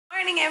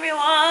morning,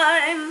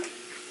 everyone.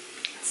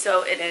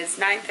 So it is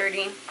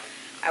 9:30.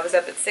 I was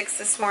up at 6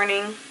 this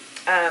morning.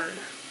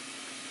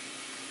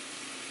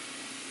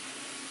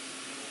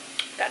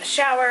 Got a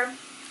shower,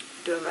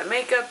 doing my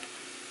makeup,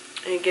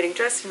 and getting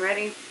dressed and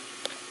ready.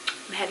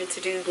 I'm headed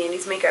to do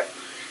Yandy's makeup.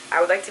 I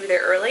would like to be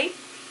there early.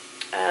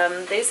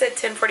 They said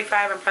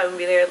 10:45. I'm probably gonna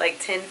be there at like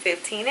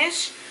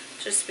 10:15ish,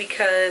 just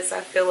because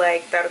I feel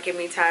like that'll give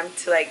me time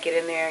to like get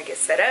in there and get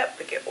set up,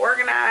 and get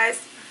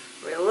organized,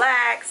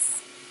 relax,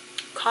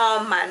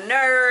 calm my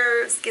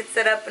nerves, get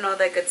set up, and all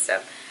that good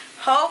stuff.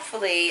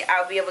 Hopefully,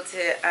 I'll be able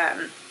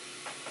to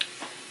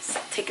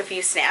take a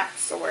few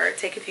snaps or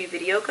take a few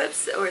video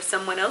clips, or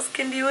someone else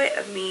can do it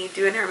of me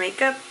doing her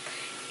makeup.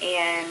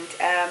 And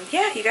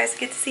yeah, you guys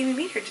get to see me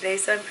meet her today,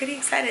 so I'm pretty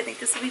excited. I think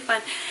this will be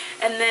fun.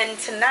 And then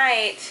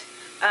tonight,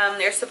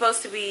 there's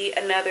supposed to be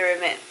another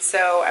event,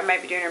 so I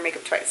might be doing her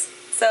makeup twice.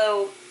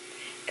 So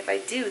if I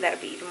do, that'll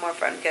be even more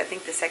fun, because I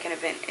think the second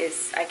event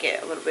is I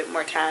get a little bit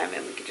more time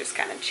and we can just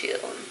kind of chill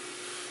and,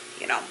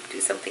 you know, do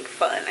something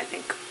fun. I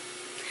think,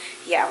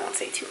 yeah, I won't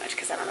say too much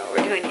because I don't know what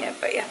we're doing yet,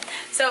 but yeah.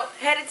 So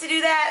headed to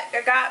do that.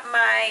 I got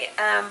my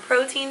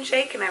protein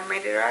shake and I'm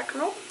ready to rock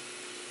and roll.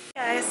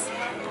 Guys,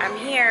 I'm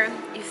here.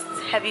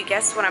 Have you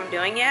guessed what I'm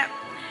doing yet?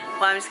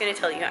 Well, I'm just going to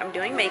tell you. I'm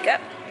doing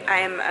makeup.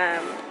 I'm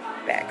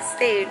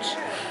backstage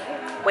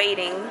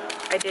waiting.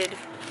 I did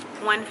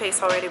one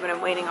face already, but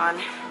I'm waiting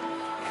on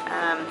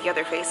the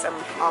other face.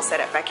 I'm all set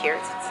up back here.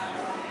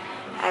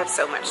 I have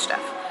so much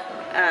stuff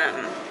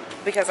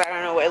because I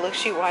don't know what look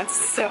she wants,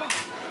 so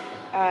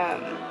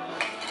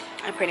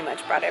I pretty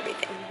much brought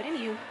everything. But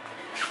anywho,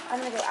 I'm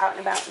gonna go out and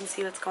about and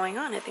see what's going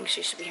on. I think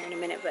she should be here in a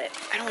minute, but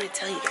I don't want to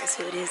tell you guys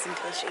who it is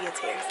until she gets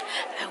here.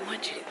 I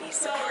want you to be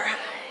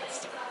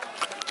surprised.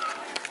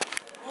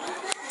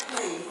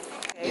 Okay,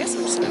 I guess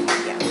I'm just gonna,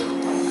 yeah.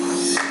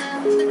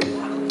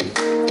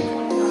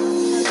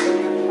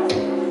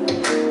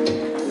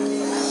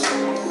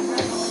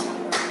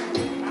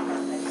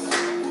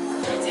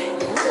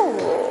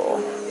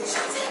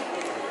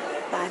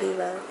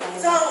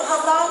 So,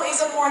 hello and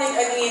good morning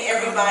again,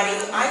 everybody.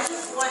 I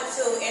just want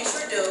to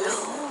introduce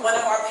one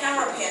of our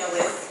panel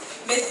panelists,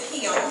 Miss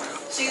Kim.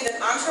 She's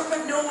an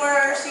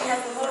entrepreneur. She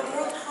has a little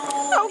group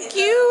home. How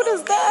cute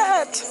is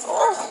that?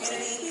 Oh,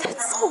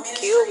 that's so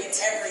cute. And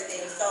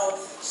everything. So,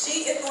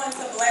 she is going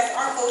to bless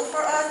our food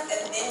for us,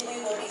 and then we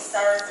will be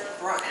served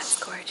brunch.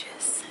 That's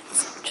gorgeous.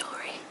 Some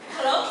jewelry.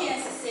 Hello,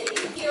 Kansas City.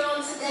 Here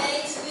on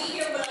today to be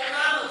here with a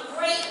lot of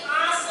great,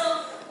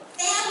 awesome,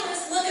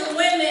 fabulous-looking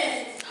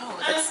women. Oh,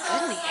 that's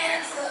good in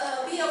here.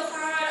 To be a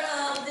part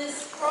of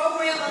this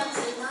program on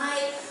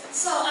tonight.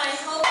 So I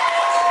hope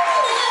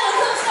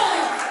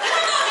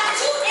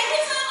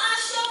every time I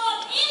show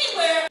up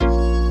anywhere.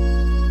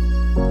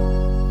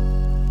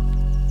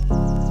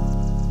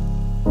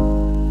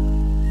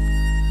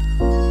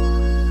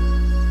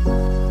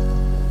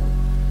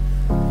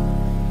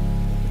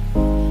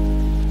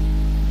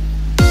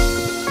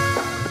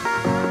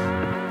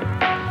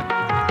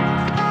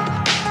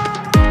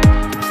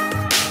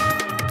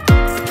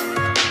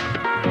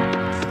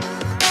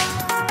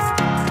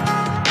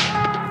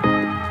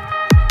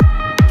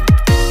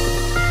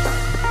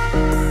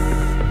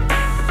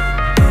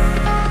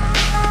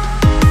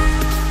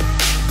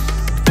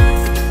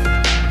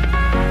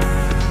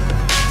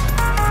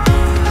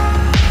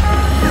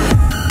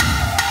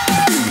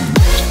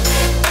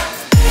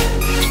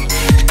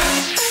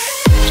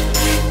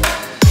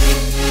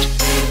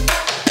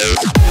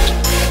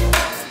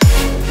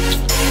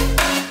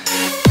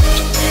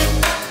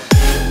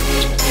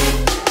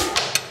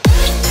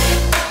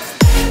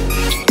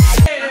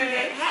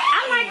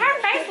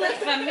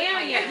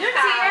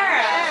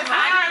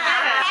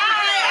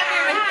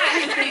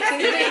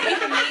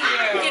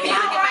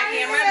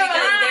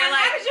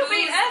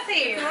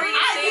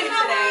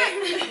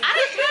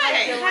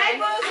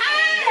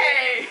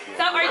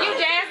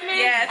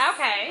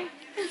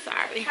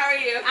 How are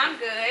you? I'm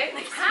good.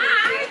 Nice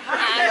Hi.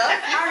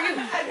 How are you?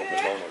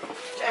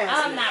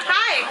 I'm not.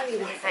 Hi.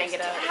 Hang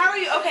it up. How are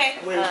you? Okay.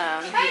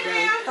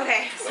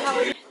 Okay.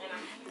 So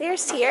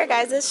there's Tiara,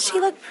 guys. Does she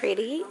look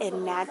pretty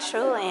and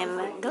natural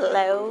and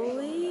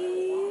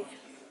glowy?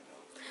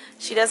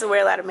 She doesn't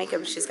wear a lot of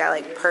makeup. She's got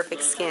like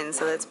perfect skin,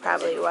 so that's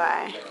probably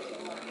why.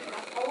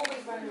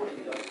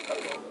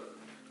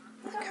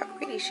 Look how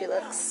pretty she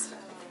looks.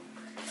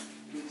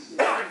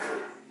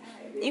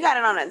 You got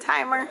it on a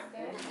timer?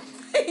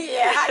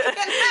 Yeah.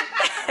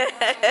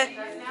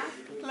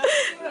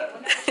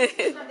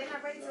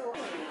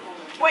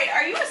 Wait,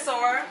 are you a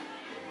soror?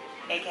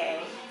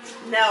 AKA?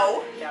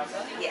 No.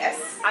 Delta?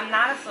 Yes. I'm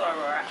not a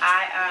soror.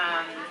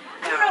 I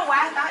don't know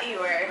why I thought you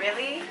were.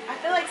 Really? I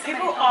feel like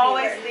People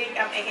always think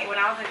I'm AKA. When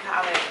I was in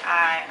college,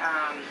 I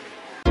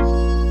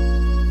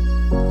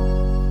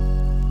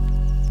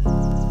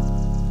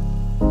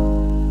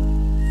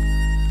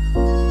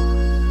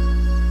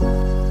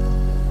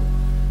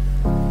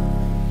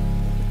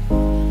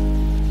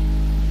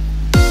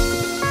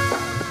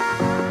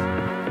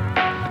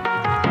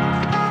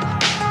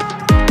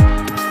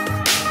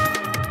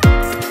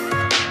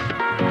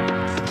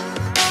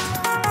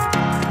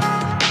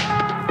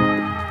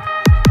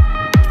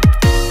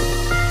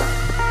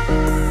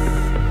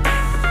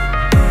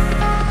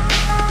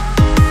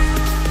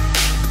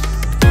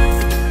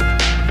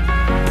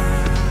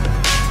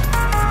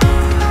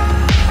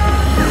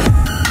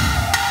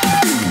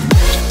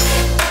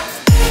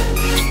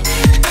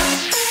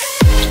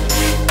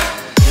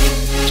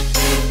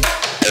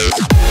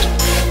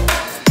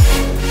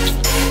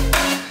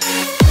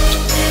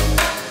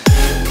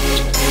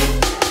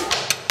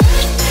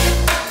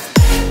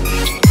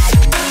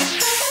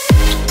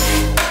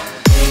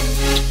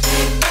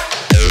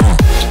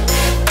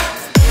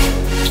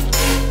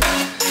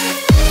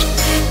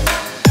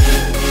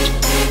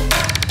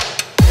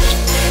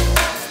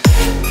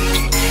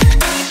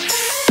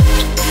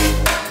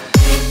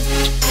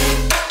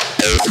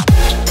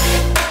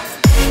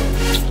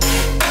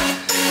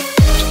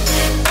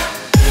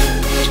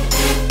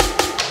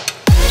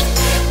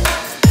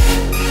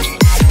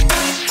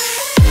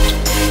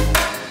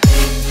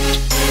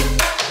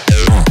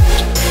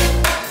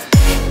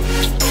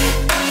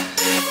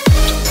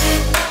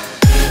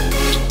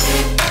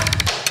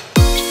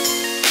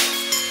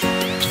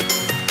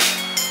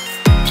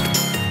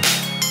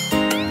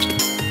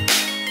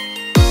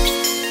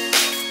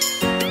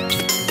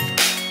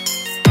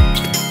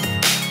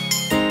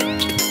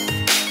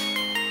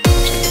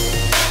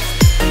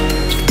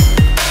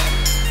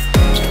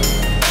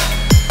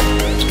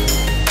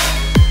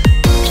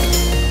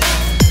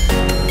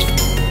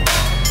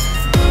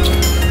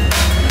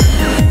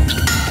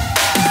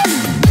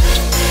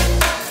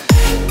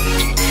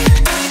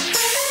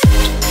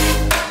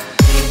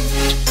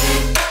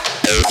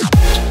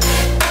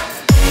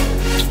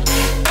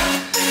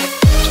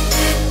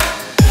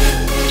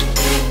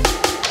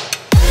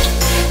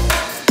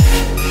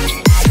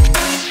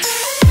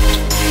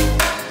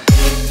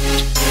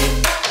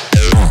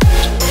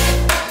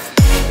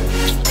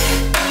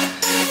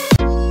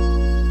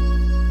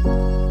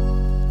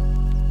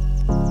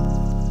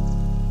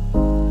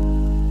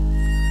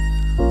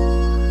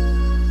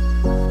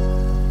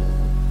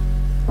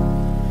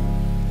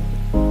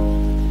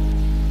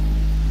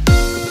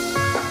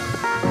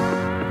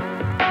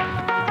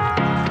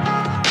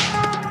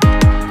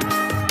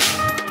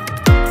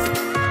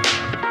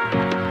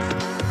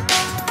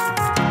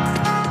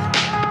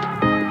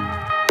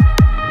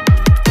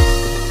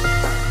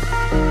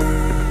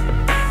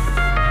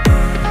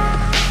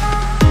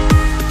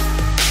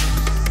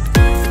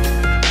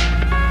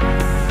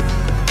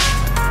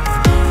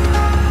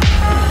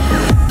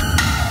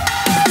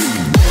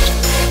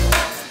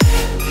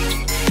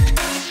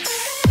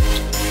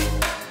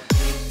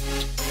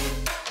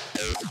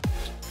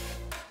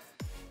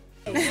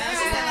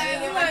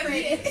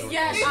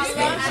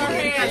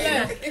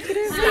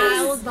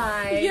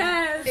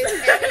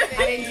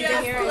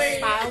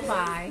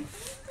Okay.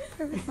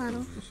 Perfect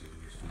model.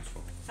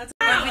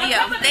 Video.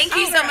 Thank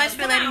you so much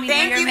for letting me do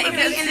your makeup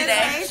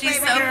today. She's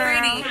so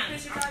pretty.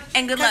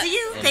 And good luck.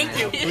 Thank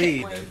you.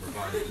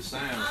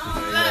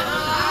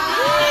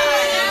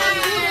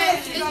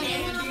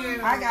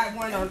 I got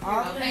one on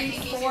all 4 of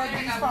these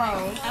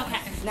phones.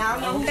 Okay. Now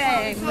no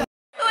bag. Who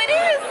it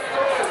is?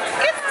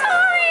 It's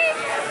Tori.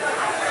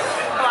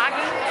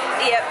 Vlogging?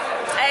 Yep.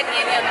 I had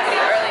Yandy on the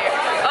video earlier.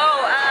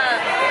 Oh,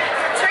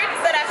 Trina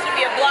said I should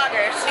be a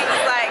blogger. She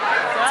was like,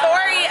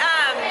 Tori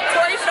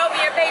showed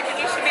me your page and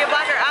you should be a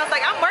blogger. I was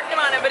like, I'm working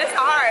on it, but it's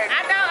hard.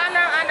 I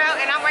know,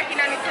 and I'm working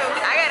on it too.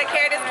 I gotta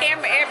carry this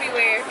camera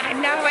everywhere. I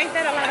know, ain't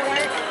that a lot of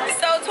work?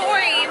 So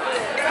Tori,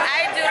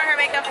 I've been doing her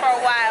makeup for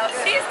a while.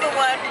 She's the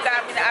one who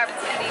got me the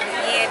opportunity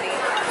with Yandy.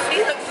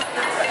 She hooks us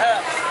up.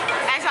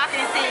 As y'all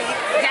can see,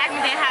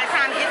 Jasmine didn't have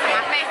time to get to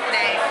my face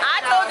today. I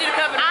told you to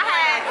come in.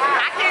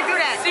 I can't do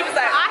that. She was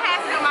like, I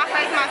had to do my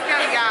face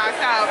myself, y'all.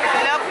 So it's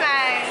a little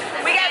plain.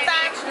 We got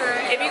time.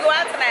 If you go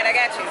out tonight, I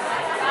got you.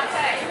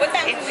 What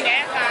time? It's gonna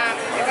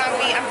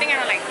be, I'm thinking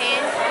around like 10.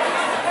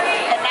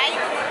 At night?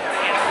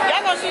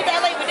 Y'all gonna shoot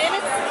that late with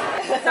Dennis?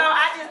 So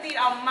I just need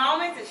a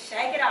moment to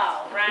shake it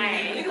off.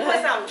 Right. You can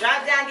put some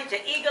drop down, get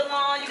your eagle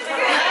on. You can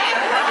put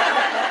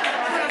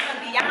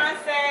some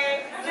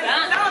Beyonce. Just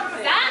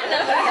something. Stop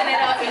looking it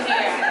up in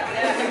here.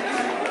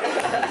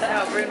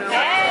 No, Bruno.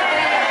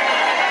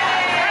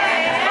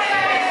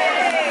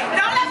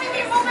 Don't let me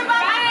be moving by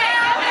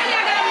myself.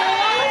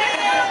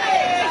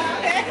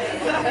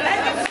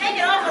 Let me shake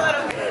it off a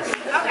little bit.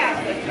 Okay.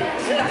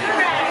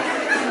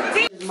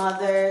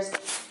 Mothers,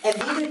 and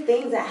these are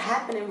things that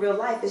happen in real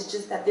life. It's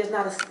just that there's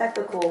not a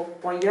spectacle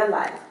on your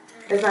life.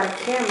 There's not a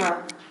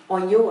camera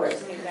on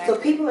yours. Exactly. So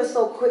people are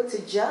so quick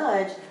to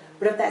judge,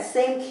 but if that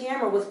same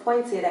camera was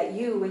pointed at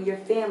you and your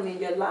family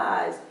and your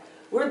lives,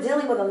 we're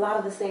dealing with a lot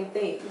of the same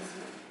things.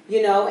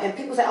 You know, and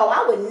people say, oh,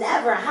 I would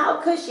never,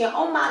 how could she?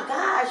 Oh my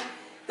gosh.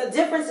 The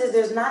difference is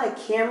there's not a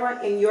camera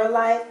in your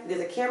life,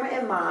 there's a camera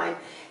in mine,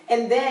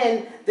 and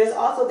then there's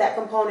also that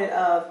component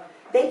of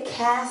they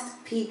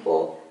cast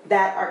people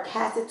that are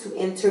casted to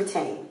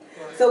entertain.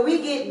 So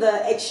we get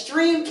the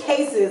extreme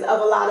cases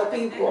of a lot of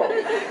people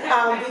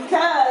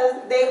because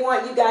they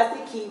want you guys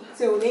to keep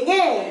tuning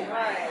in.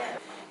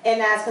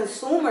 And as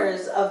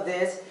consumers of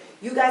this,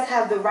 you guys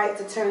have the right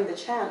to turn the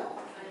channel.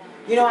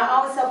 You know, I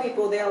always tell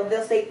people,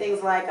 they'll say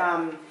things like,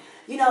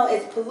 you know,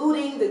 it's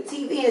polluting, the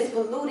TV is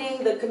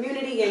polluting the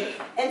community,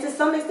 and to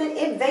some extent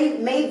it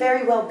may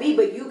very well be,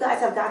 but you guys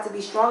have got to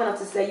be strong enough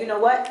to say, you know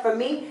what, for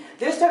me,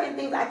 there's certain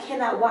things I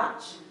cannot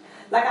watch.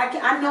 Like,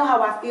 I know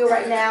how I feel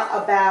right now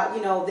about,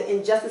 you know, the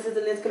injustices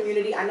in this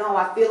community. I know how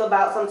I feel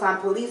about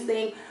sometimes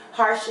policing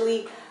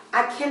harshly.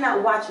 I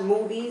cannot watch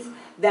movies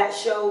that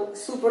show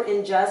super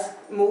unjust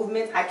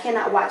movements. I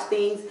cannot watch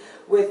things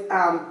with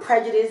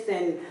prejudice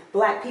and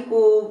black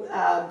people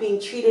being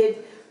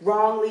treated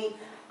wrongly.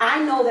 I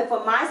know that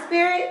for my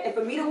spirit, and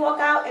for me to walk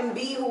out and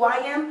be who I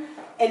am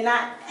and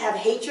not have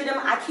hatred in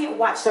them, I can't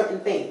watch certain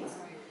things.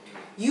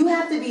 You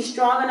have to be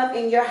strong enough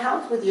in your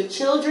house with your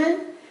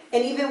children,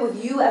 and even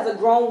with you as a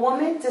grown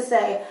woman, to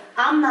say,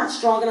 I'm not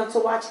strong enough to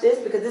watch this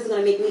because this is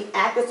going to make me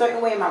act a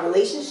certain way in my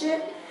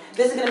relationship.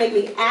 This is going to make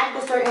me act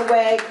a certain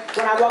way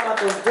when I walk out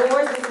those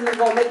doors. This is going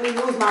to make me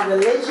lose my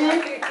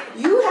religion.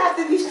 You have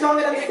to be strong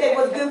enough to say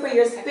what's good for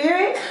your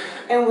spirit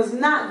and what's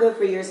not good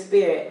for your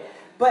spirit.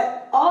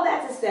 But all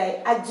that to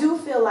say, I do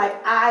feel like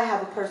I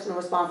have a personal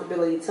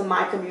responsibility to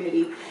my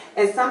community.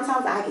 And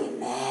sometimes I get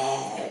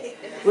mad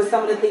with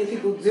some of the things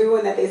people do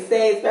and that they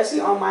say, especially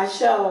on my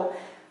show.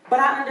 But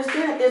I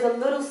understand that there's a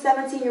little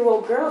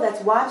 17-year-old girl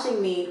that's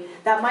watching me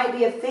that might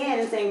be a fan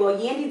and saying, well,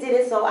 Yandy did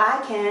it, so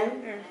I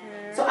can.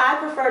 So I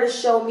prefer to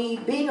show me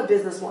being a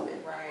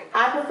businesswoman.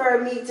 I prefer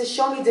to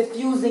show me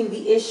diffusing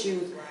the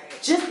issues.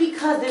 Just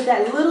because there's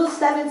that little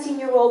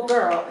 17-year-old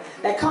girl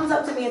that comes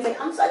up to me and says,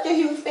 I'm such a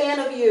huge fan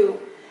of you.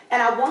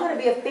 And I want her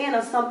to be a fan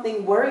of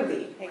something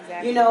worthy.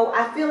 Exactly. You know,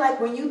 I feel like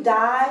when you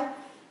die,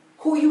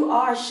 who you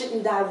are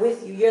shouldn't die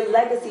with you. Your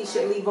legacy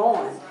should live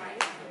on.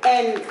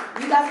 And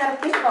you guys got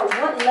to think about,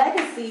 what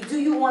legacy do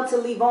you want to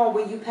leave on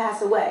when you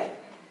pass away?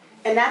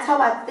 And that's how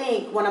I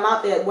think when I'm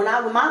out there. When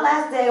my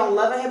last day on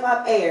Love and Hip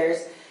Hop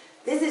airs,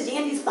 this is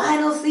Yandy's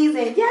final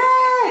season.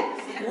 Yay!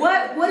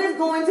 What is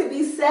going to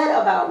be said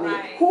about me?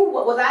 Right.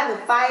 Was I the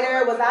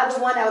fighter? Was I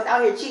the one that was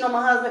out here cheating on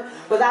my husband?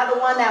 Was I the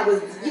one that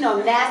was, you know,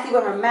 nasty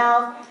with her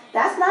mouth?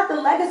 That's not the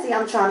legacy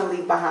I'm trying to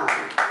leave behind.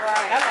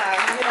 Right.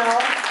 You know?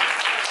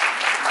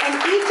 And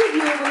each of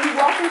you, when you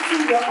walk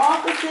into your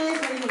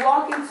offices, when you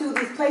walk into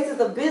these places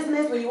of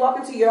business, when you walk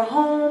into your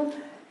home,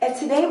 if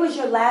today was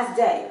your last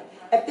day,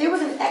 if there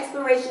was an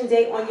expiration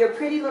date on your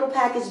pretty little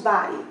packaged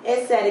body,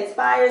 it said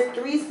expires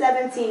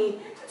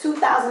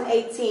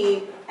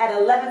 3/17/2018 at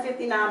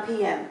 11:59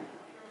 p.m.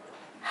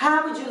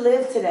 How would you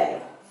live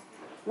today?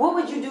 What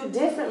would you do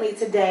differently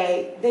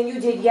today than you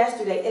did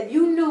yesterday if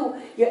you knew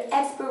your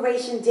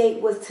expiration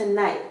date was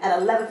tonight at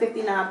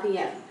 11:59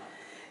 p.m.?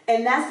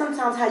 And that's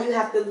sometimes how you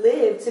have to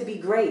live to be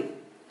great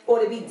or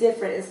to be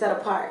different and set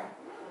apart.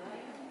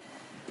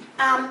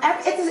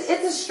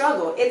 It's a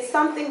struggle. It's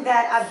something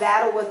that I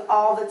battle with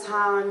all the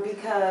time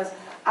because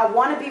I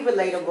want to be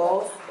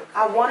relatable.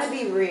 I want to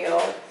be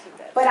real.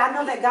 But I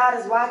know that God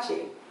is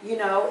watching, you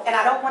know, and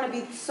I don't want to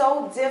be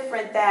so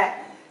different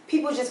that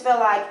people just feel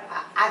like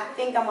I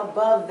think I'm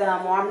above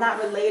them or I'm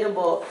not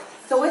relatable.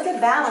 So it's a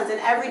balance, and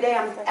every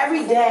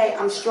day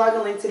I'm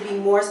struggling to be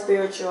more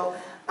spiritual.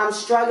 I'm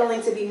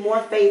struggling to be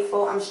more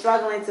faithful. I'm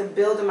struggling to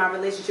build in my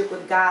relationship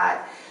with God.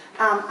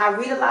 I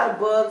read a lot of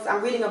books.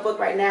 I'm reading a book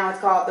right now. It's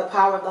called The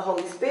Power of the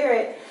Holy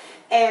Spirit,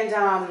 and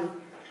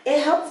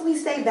it helps me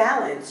stay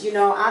balanced. You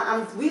know,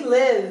 we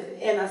live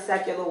in a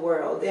secular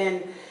world,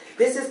 and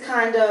this is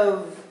kind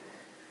of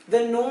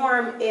the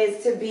norm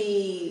is to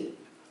be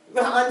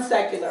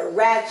unsecular,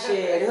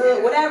 ratchet,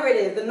 hood, whatever it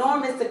is. The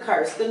norm is to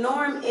curse. The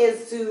norm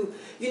is to,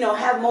 you know,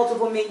 have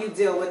multiple men you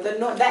deal with.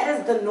 That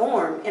is the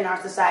norm in our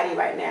society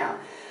right now.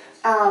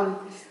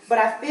 But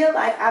I feel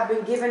like I've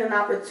been given an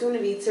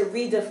opportunity to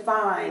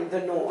redefine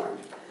the norm.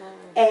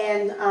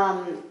 And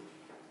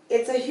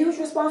it's a huge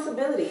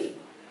responsibility.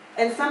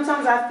 And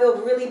sometimes I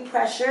feel really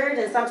pressured,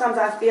 and sometimes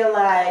I feel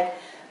like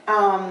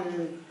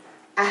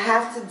I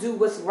have to do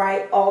what's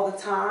right all the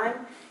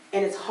time.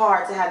 And it's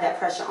hard to have that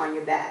pressure on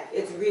your back.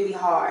 It's really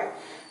hard.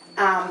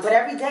 But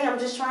every day I'm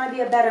just trying to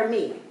be a better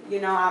me. You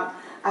know,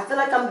 I feel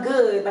like I'm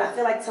good, but I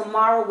feel like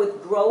tomorrow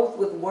with growth,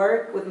 with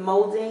work, with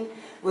molding,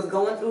 with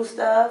going through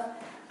stuff,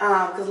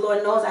 because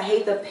Lord knows I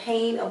hate the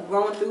pain of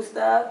growing through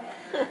stuff,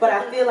 but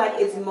I feel like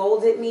it's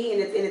molded me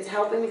and it's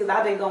helping me because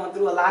I've been going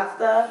through a lot of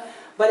stuff,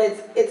 but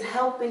it's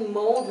helping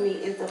mold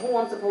me into who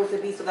I'm supposed to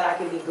be so that I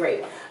can be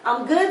great.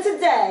 I'm good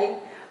today,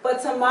 but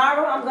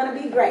tomorrow I'm going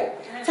to be great.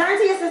 Turn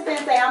to your sister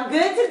and say, I'm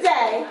good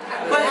today,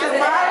 but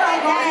tomorrow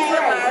I'm going to be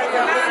great.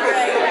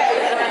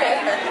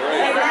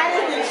 And that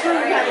is the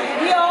truth,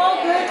 honey. We're all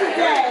good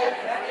today,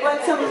 but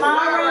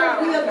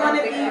tomorrow we're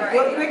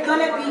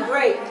going to be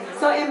great.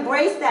 So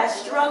embrace that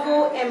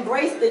struggle,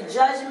 embrace the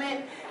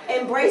judgment,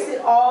 embrace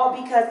it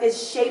all because it's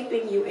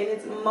shaping you and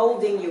it's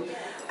molding you.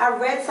 I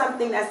read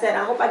something that said,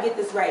 I hope I get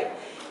this right.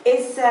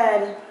 It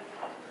said,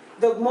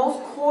 the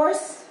most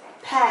coarse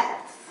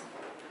paths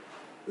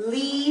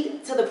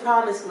lead to the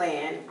promised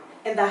land,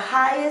 and the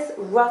highest,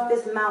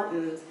 roughest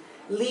mountains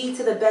lead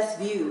to the best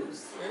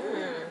views.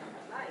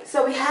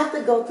 So we have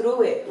to go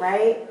through it,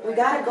 right? We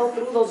got to go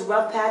through those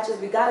rough patches.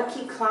 We got to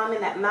keep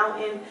climbing that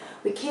mountain.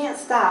 We can't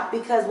stop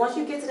because once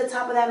you get to the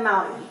top of that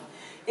mountain,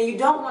 and you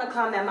don't want to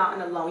climb that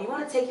mountain alone. You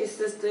want to take your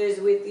sisters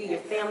with you, your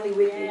family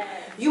with you.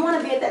 You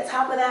want to be at the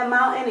top of that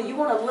mountain, and you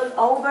want to look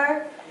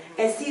over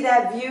and see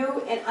that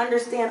view and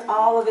understand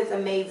all of its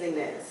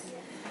amazingness.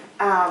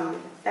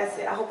 That's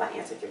it. I hope I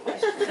answered your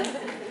question. Okay,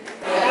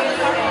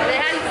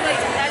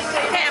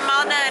 I'm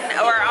all done,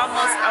 or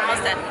almost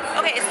done.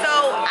 Okay, so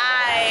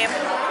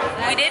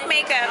we did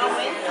makeup,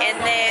 and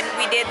then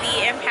we did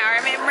the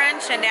empowerment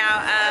brunch, and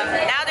now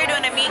they're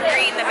doing a meet and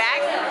greet in the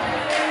back.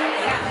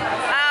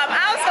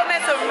 I also met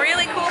some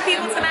really cool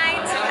people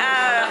tonight,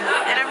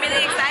 and I'm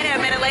really excited.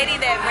 I met a lady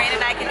that Brandon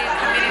and I can do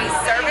community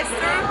service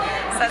through,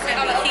 so that's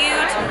going to be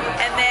huge.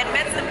 And then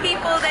met some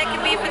people that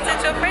can be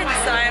potential